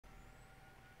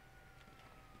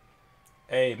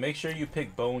Hey, make sure you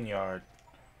pick Boneyard.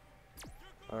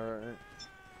 Alright.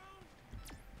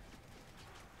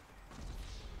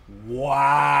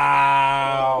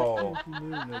 Wow.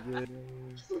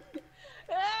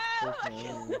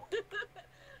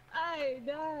 I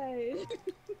died.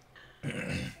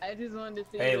 I just wanted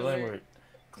to see. Hey, Limerick,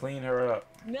 clean her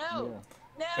up. No,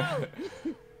 Yeah.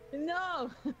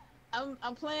 no, no.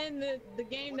 I'm playing the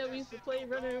game that we used to play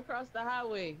running across the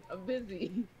highway. I'm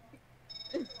busy.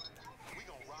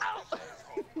 Ow.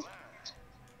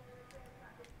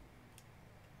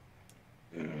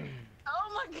 Oh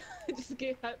my god! I just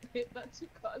get hit by 2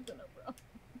 cars in a row.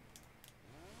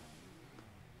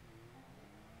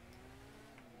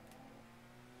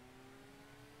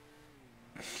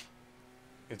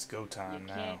 It's go time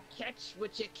now. You can't catch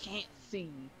what you can't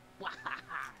see.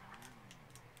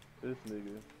 This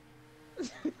nigga.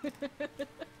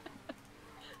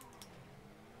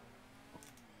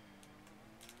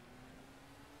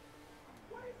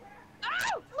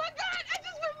 Oh my god! I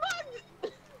just been mugged!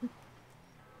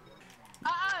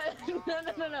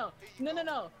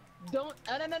 No. Don't.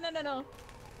 No.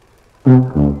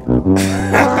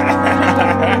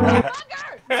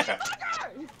 Fucker!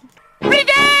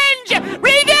 Revenge!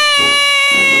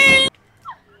 Revenge!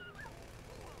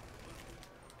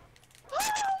 Oh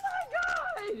my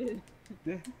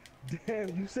god! Damn,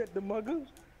 you said the mugger?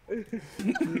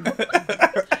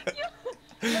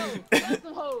 Yo, that's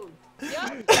some hoes. Yo.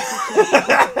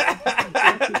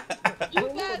 You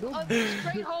guys are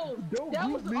straight hoes. Don't That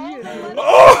was beat me all in the there. money.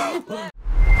 Oh!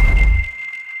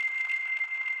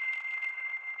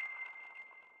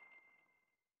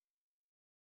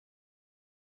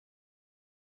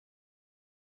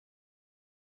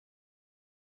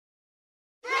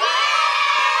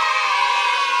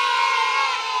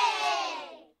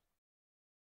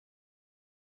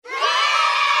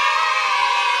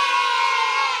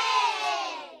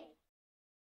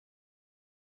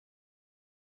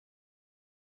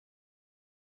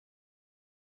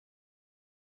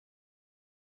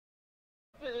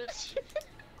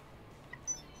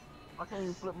 I can't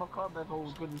even flip my car back over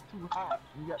because it's too hot.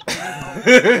 You got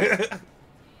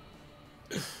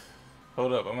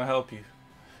Hold up, I'm gonna help you.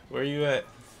 Where you at?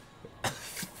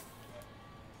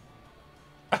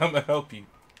 I'm gonna help you.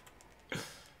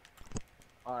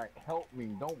 Alright, help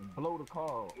me. Don't blow the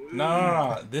car.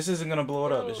 No. This isn't gonna blow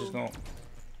it up. It's just gonna.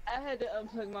 I had to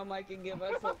unplug my mic and get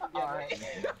myself together. Alright,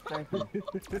 thank you.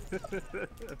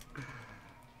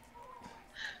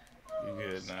 You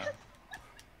good now?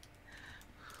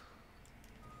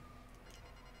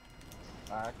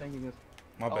 Alright, thank you.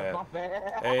 My Oh, bad. my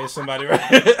bad. Hey, is somebody right?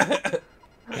 That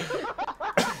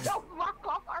was my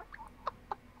car.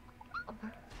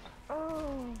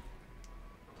 Oh.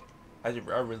 I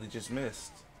really just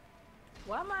missed.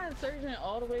 Why am I insurgent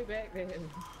all the way back there?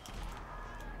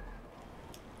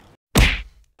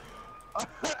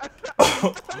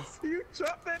 You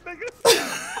chopped that nigga?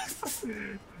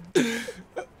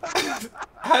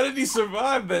 How did he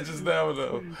survive that just now,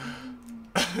 though?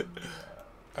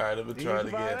 Alright, I'm gonna try it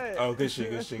again. Oh, good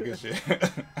shit.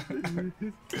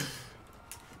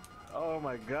 Oh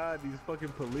my god, these fucking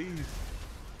police.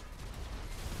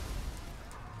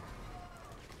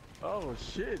 Oh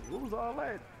shit, what was all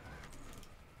that?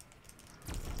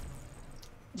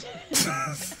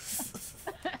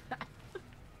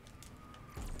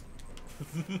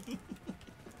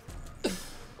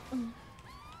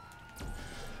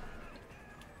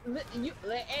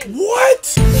 Hey. What?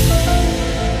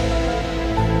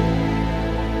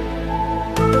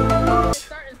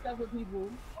 Starting stuff with people.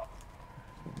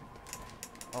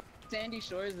 Sandy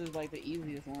Shores is like the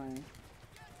easiest one.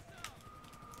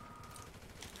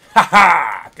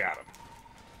 Haha! Got him.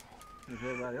 If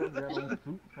everybody else got on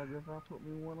suits, I guess I'll put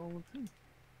me one on too.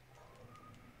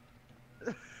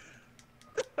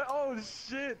 Oh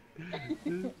shit!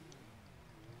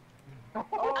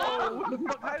 Oh, what the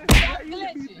fuck? How Stop you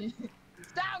hit me? glitching!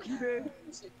 Stop! You did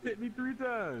hit me 3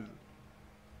 times.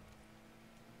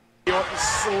 You're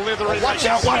slithering. Watch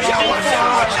out!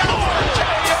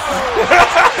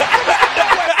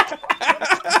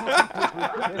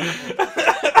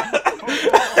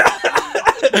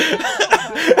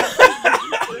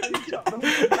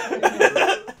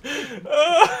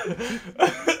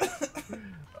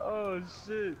 Oh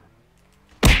shit!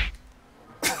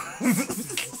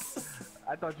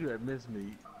 I thought you had missed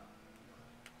me.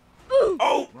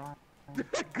 Oh!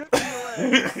 Good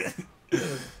play.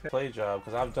 Play job,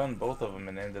 because I've done both of them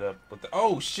and ended up with the.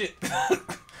 Oh shit! I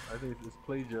think it's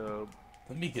play job.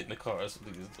 Let me get in the car. That's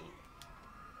what niggas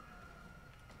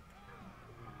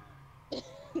do.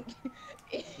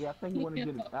 Yeah, I think you want to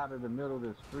get it out of the middle of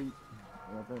the street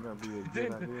I think that'd be a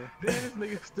good idea. Then this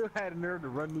nigga still had the nerve to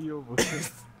run me over.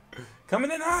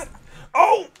 Coming in hot.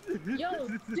 Oh! Yo,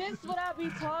 this what I be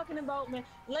talking about, man.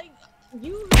 Like,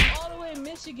 you live all the way in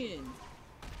Michigan.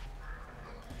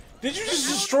 Did you just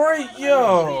destroy?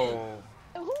 Yo!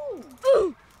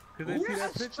 Who? Cause they see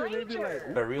that picture, they be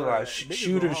like, I realize niggas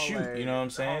shoot or all shoot. like- You know what I'm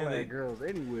saying? all They, like girls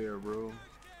anywhere, bro.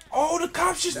 oh, the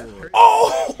cops just. Yeah.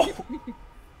 Oh!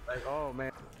 Like, oh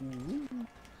man.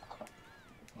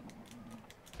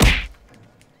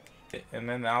 And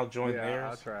then I'll join Yeah, theirs.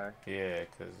 I'll try. Yeah,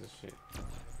 cause this shit.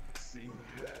 See.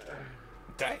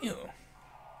 Damn.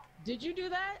 Did you do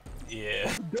that?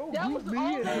 Yeah. Don't That was group all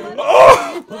me in, the bro. money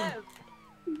Oh! left.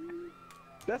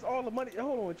 That's all the money.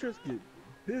 Hold on, Trisket.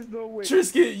 There's no way.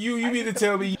 Trisket, you mean to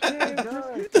tell me? Yeah,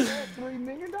 Trisket, that's $3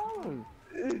 million.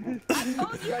 I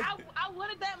told you I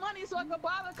wanted that money so I could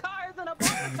buy the cars and I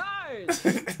bought the cars.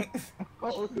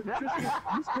 Oh,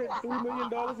 Trisket, you spent $3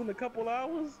 million in a couple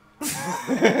hours?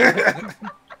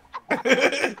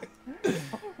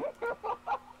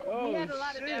 Oh, We had a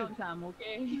lot shit. of downtime,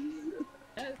 okay?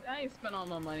 I ain't spent all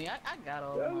my money. I got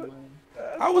all of my money.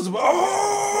 I was.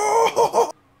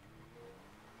 Oh!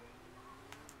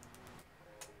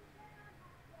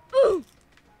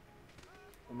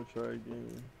 I'm gonna try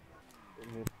again.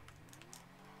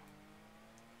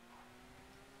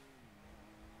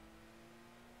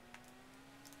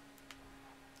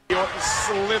 You're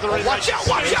slithering. Watch out!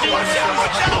 Watch out! Watch out!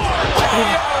 Watch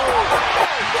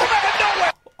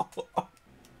out!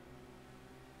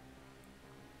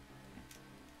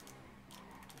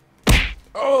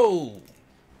 Oh!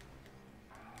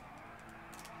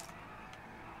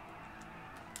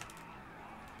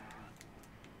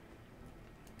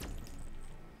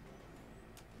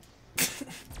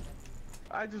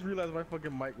 I just realized my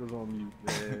fucking mic was on mute,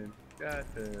 man. God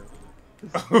damn.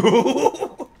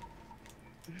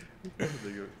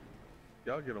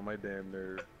 Y'all get on my damn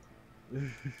nerve.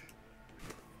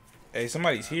 Hey,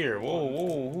 somebody's here. Whoa,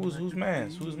 whoa, who's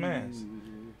mans? Who's mans?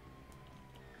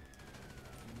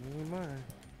 Who am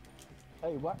I?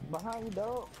 Hey, what behind you,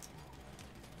 dog?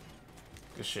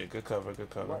 Good shit. Good cover. Good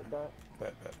cover. What that?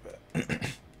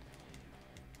 Bet.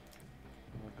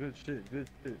 Oh, good shit, good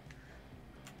shit.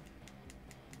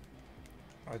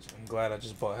 I'm glad I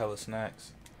just bought hella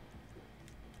snacks.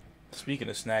 Speaking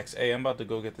of snacks, hey, I'm about to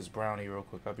go get this brownie real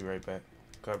quick. I'll be right back.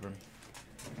 Cover me.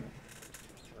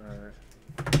 Alright.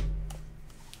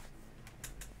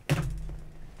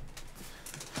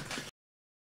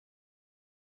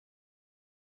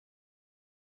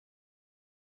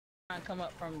 Trying to come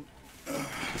up from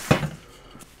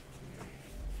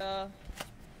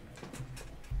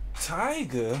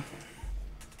Tiger.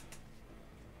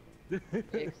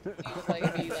 it's like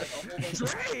it'd be like a whole bunch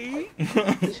of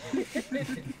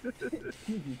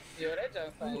Yo, that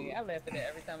joke's funny. I laugh at that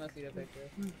every time I see that picture.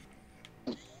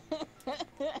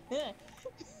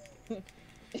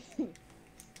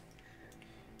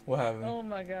 What happened? Oh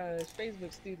my gosh,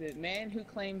 Facebook stupid. Man who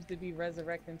claims to be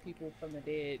resurrecting people from the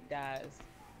dead dies.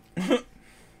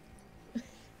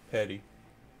 Petty.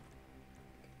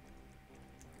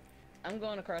 I'm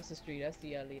going across the street. I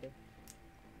see y'all later.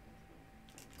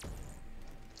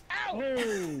 Ow!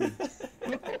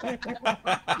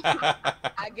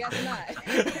 I guess not.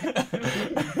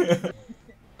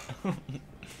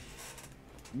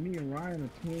 Me and Ryan are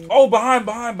twins. Oh, behind.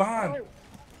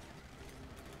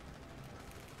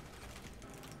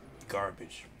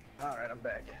 Garbage. Alright, I'm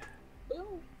back.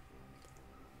 Ooh.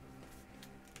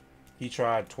 He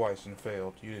tried twice and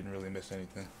failed. You didn't really miss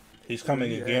anything. He's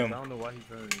coming I again. don't know why he's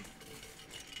hurting.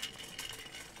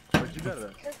 But you gotta,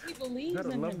 Because he believes you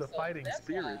gotta in love himself. the fighting That's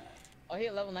spirit. why. Oh, he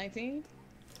at level 19?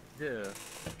 Yeah.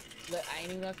 Look, I ain't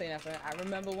even gonna say nothing. I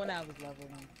remember when I was level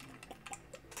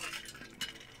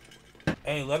 1.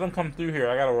 Hey, let him come through here.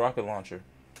 I got a rocket launcher.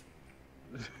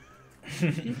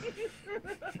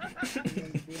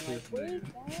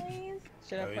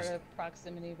 Should I Oh, put he's- a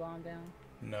proximity bomb down?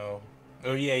 No.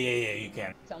 Oh, yeah, you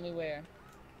can. Tell me where.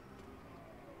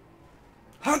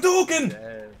 Hadouken!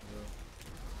 Yeah,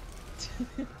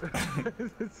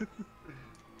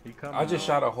 he coming. I just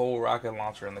shot a whole rocket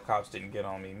launcher and the cops didn't get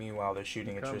on me. Meanwhile, they're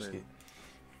shooting at Coming. Trisket.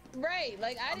 Right,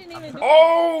 like I didn't even do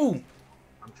Oh!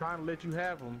 I'm trying to let you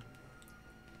have him.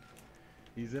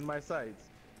 He's in my sights.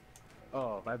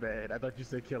 Oh, my bad. I thought you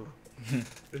said kill him.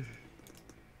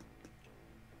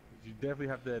 You definitely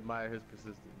have to admire his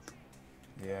persistence.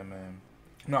 Yeah, man.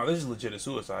 No, this is legit a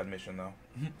suicide mission, though.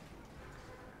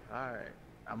 Alright.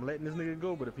 I'm letting this nigga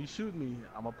go, but if he shoot me,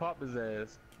 I'm gonna pop his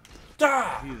ass.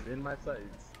 Ah! He is in my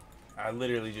sights. I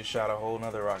literally just shot a whole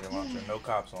nother rocket launcher. No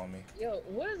cops on me. Yo,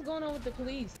 what is going on with the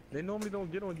police? They normally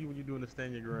don't get on you when you're doing the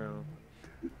stand your ground.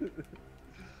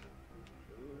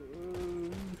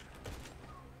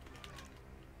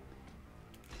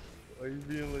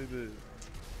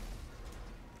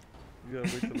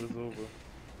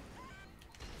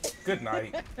 Good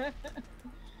night.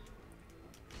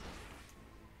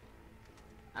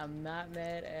 I'm not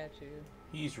mad at you.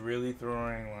 He's really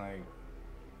throwing like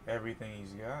everything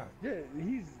he's got. Yeah,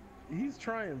 he's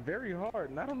trying very hard,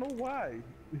 and I don't know why.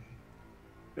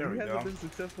 There we he hasn't go. been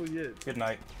successful yet. Good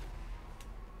night.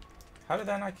 How did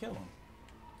that not kill him?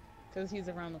 Cause he's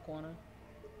around the corner.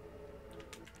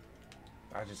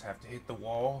 I just have to hit the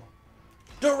wall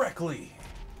directly.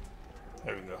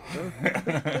 There we go.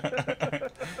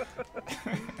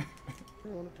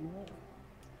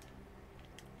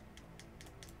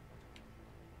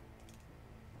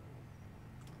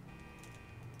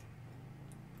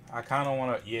 I kind of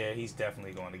want to. Yeah, he's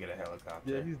definitely going to get a helicopter.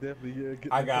 Yeah, he's definitely. Yeah,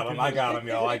 I got him,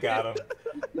 y'all. I got him.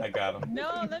 I got him.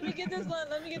 No, let me get this one.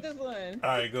 Let me get this one.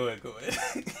 All right, go ahead.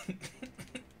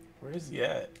 Where is he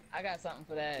at? I got something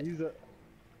for that. He's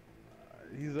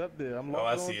up there. I'm Oh,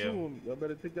 I locked on see to him. Y'all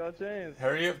better take y'all chance.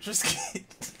 Hurry up, Trisky.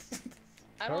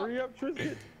 Hurry up,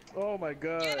 Tristan. Oh my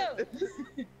God. Get him.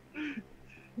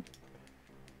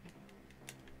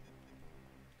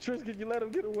 Tristan, you let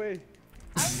him get away.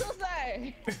 I'm so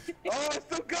sorry. Oh, I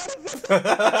still got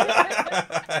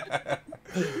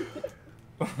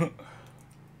him.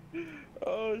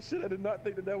 Oh shit, I did not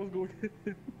think that was going to hit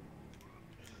him.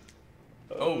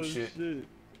 Oh shit.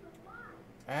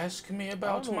 Ask me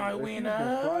about my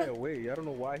wiener. Fly away. I don't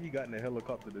know why he got in a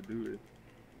helicopter to do it.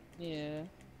 Yeah.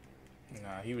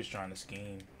 Nah, he was trying to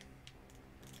scheme.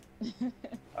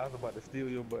 I was about to steal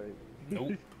your butt.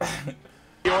 Nope.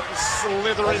 You're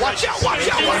slithering. Watch out! Watch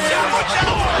out! Watch out!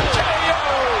 Watch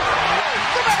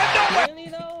out! Really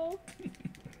though?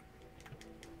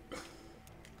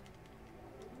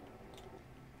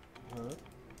 Huh?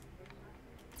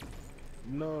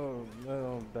 No,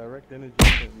 direct energy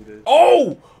sent me this.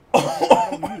 Oh! I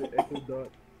don't need an echo dot.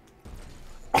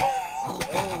 Oh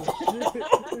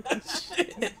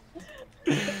Shit.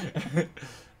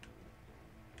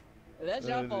 That's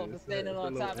your fault for standing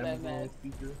on top of that mess.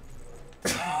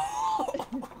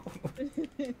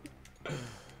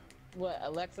 What,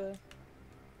 Alexa?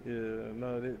 Yeah,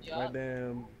 no, that my Yup.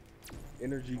 damn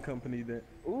energy company that.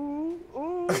 Ooh,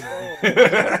 ooh.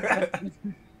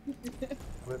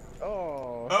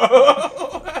 Oh.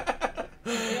 Oh.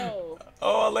 Yo.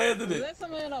 Oh, I landed Is it. that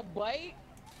something in a bite?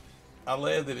 I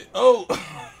landed it. Oh.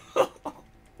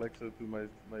 Alexa through my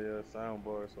sound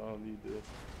bar, so I don't need this.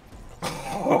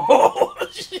 Oh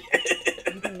shit.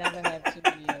 You can never have too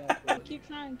many of that. Keep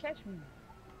trying to catch me.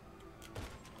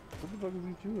 What the fuck is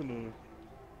he chewing on?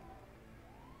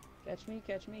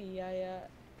 Catch me, yeah, yeah.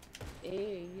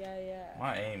 Hey, yeah, yeah.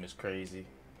 My aim is crazy.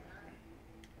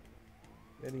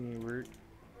 That ain't work.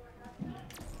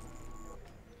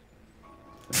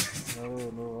 No,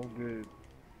 I'm good.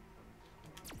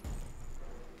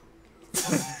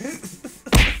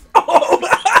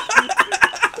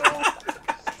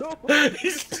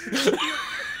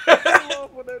 Come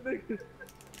off with that nigga.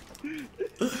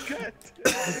 God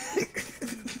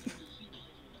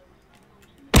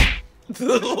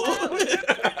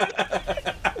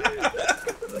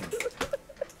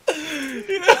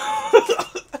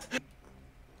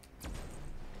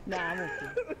Nah, I'm okay.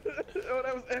 Oh,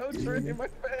 that was L train in my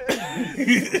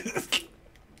face.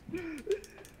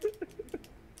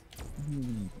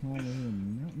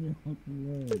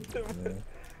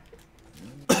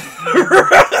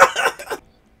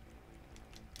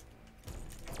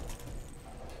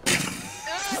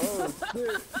 Oh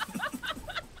shit!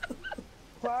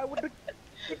 Fly with the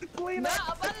clean Nah, up.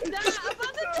 I'm about to die. I'm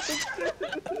about to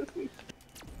die.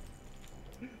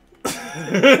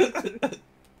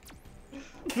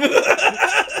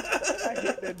 I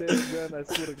hit that damn gun. I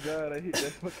swear to God, I hit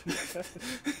that fucking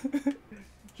gun.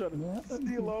 Trying to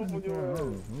steal off on your ass.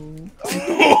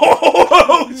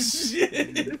 Oh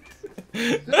shit.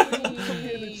 Put me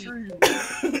in the tree.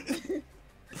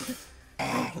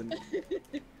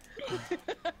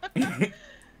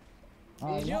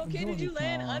 Is you okay? Did you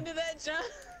land under that jump?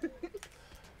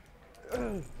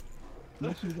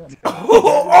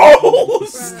 Oh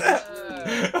snap.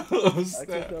 Oh I catch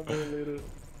snap. that one later.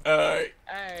 Alright.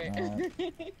 Alright.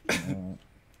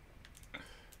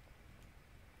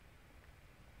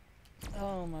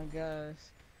 Oh my gosh.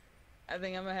 I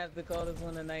think I'm gonna have to call this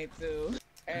one a night too.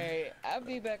 Alright, I'll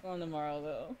be back on tomorrow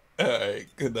though. Alright.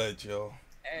 Good night, y'all.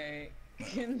 Alright.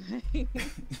 Good night.